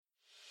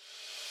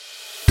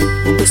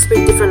We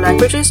speak different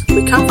languages,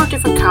 we come from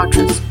different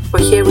cultures,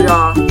 but here we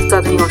are,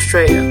 studying in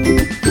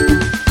Australia.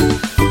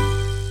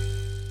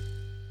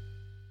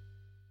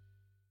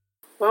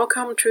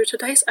 Welcome to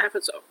today's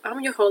episode.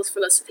 I'm your host,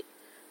 Felicity.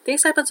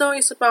 This episode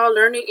is about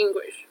learning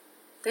English.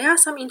 There are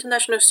some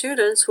international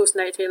students whose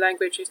native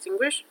language is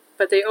English,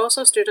 but there are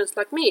also students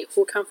like me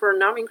who come from a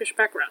non-English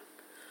background.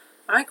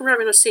 I grew up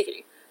in a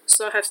city,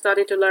 so I have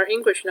started to learn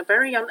English in a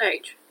very young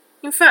age.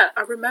 In fact,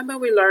 I remember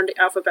we learned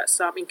the alphabet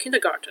sum in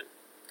kindergarten,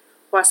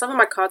 while some of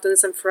my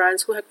cousins and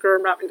friends who had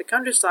grown up in the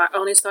countryside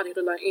only started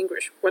to learn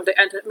English when they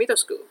entered middle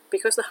school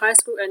because the high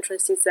school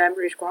entrance exam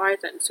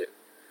required them to.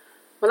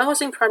 When I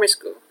was in primary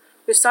school,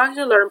 we started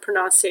to learn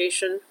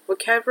pronunciation,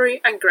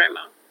 vocabulary, and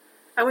grammar.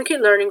 And we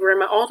keep learning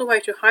grammar all the way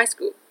to high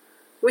school.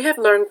 We have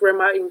learned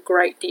grammar in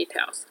great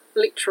details,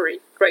 literally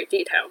great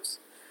details.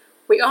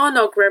 We all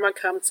know grammar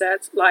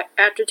concepts like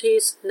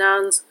adjectives,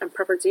 nouns, and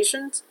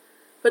prepositions.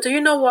 But do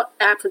you know what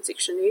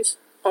apposition is,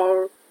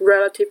 or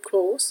relative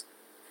clause?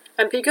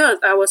 And because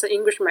I was an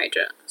English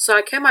major, so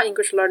I kept my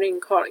English learning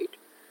in college.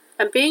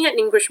 And being an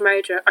English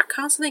major, I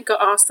constantly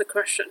got asked the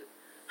question,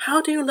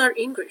 how do you learn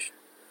English?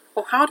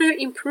 Or how do you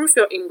improve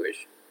your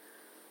English?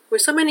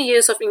 With so many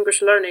years of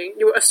English learning,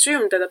 you would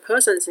assume that a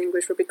person's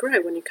English would be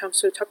great when it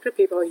comes to talk to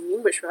people in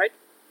English, right?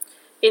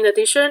 In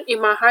addition,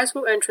 in my high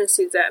school entrance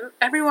exam,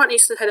 everyone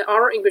needs to have an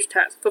oral English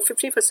test for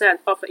 50%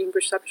 of the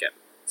English subject,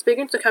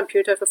 speaking to the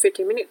computer for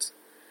 50 minutes.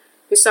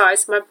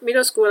 Besides, my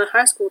middle school and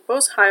high school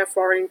both hire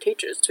foreign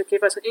teachers to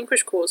give us an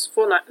English course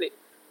fortnightly.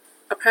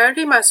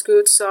 Apparently, my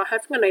school saw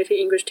having a native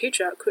English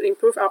teacher could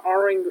improve our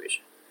oral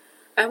English.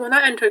 And when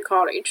I entered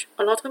college,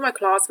 a lot of my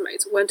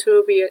classmates went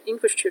to be an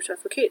English tutor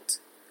for kids.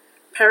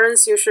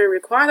 Parents usually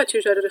require the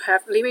tutor to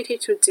have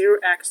limited to zero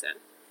accent.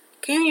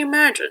 Can you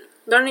imagine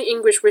learning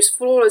English with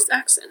flawless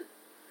accent?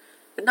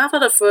 And after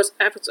the first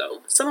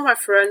episode, some of my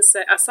friends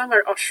say I sound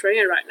very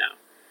Australian right now.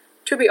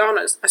 To be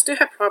honest, I still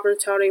have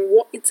problems telling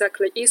what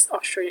exactly is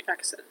Australian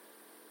accent.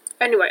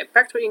 Anyway,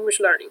 back to English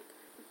learning.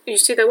 You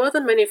see, there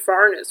wasn't many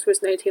foreigners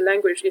whose native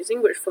language is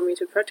English for me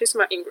to practice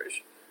my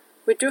English.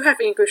 We do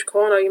have English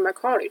corner in my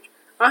college.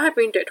 I have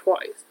been there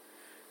twice.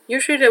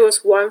 Usually there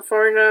was one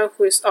foreigner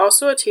who is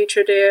also a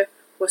teacher there,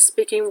 was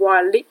speaking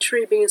while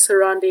literally being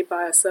surrounded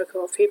by a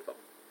circle of people.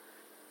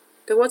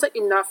 There wasn't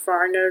enough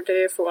foreigner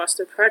there for us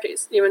to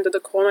practice, even though the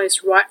corner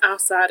is right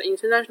outside the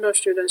international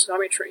students'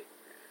 dormitory.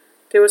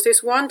 There was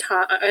this one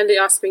time I ended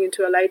up speaking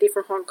to a lady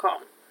from Hong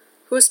Kong,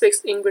 who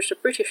speaks English the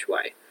British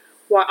way,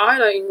 while I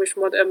learn English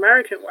more the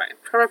American way,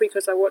 probably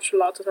because I watch a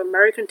lot of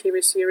American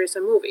TV series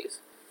and movies.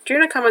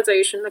 During the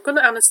conversation, I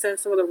couldn't understand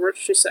some of the words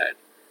she said,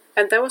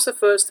 and that was the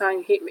first time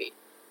it hit me.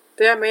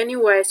 There are many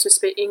ways to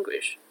speak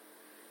English.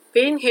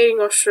 Being here in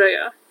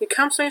Australia, you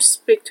constantly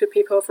speak to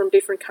people from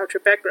different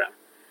cultural backgrounds.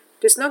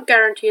 There's no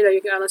guarantee that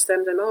you can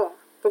understand them all,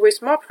 but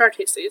with more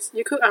practices,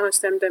 you could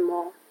understand them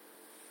all.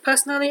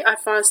 Personally, I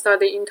find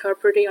studying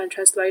interpreting and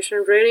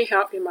translation really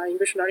helped in my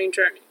English learning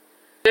journey.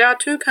 There are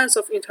two kinds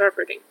of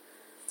interpreting,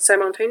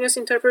 simultaneous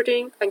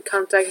interpreting and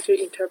consecutive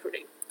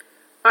interpreting.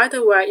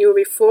 Either way, you will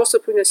be forced to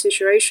put in a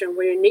situation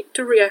where you need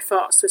to react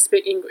fast to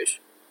speak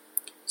English.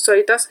 So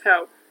it does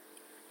help.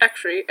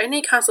 Actually,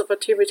 any kinds of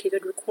activity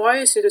that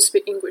requires you to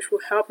speak English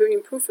will help you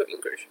improve your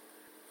English.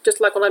 Just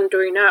like what I'm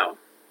doing now.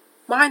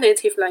 My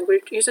native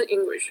language isn't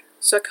English,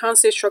 so I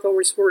constantly struggle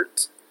with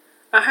words.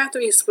 I have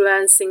to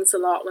explain things a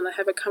lot when I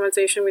have a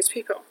conversation with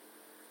people.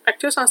 I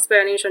took some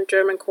Spanish and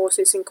German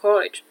courses in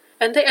college,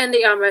 and they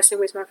ended up messing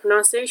with my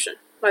pronunciation.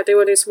 Like there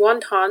were this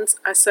one time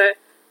I said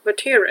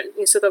veteran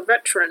instead of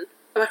veteran,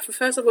 and my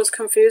professor was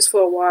confused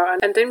for a while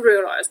and then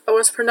realized I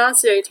was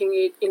pronouncing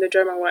it in the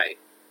German way.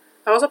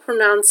 I also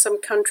pronounced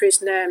some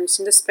countries' names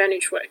in the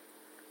Spanish way,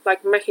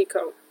 like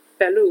Mexico,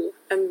 Peru,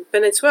 and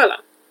Venezuela.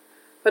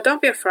 But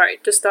don't be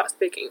afraid, just start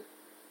speaking.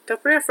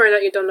 Don't be afraid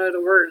that you don't know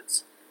the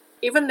words.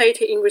 Even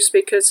native English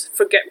speakers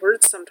forget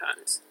words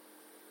sometimes.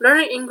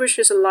 Learning English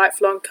is a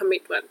lifelong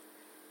commitment.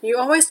 You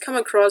always come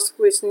across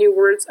with new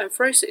words and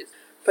phrases,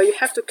 but you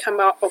have to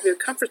come out of your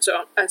comfort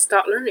zone and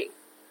start learning.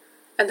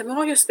 And the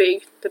more you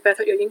speak, the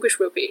better your English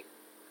will be.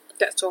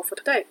 That's all for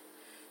today.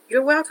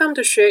 You're welcome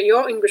to share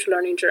your English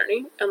learning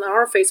journey on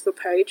our Facebook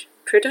page,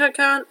 Twitter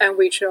account, and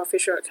WeChat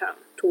official account,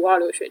 图瓦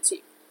留学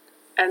记.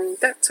 And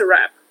that's a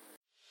wrap.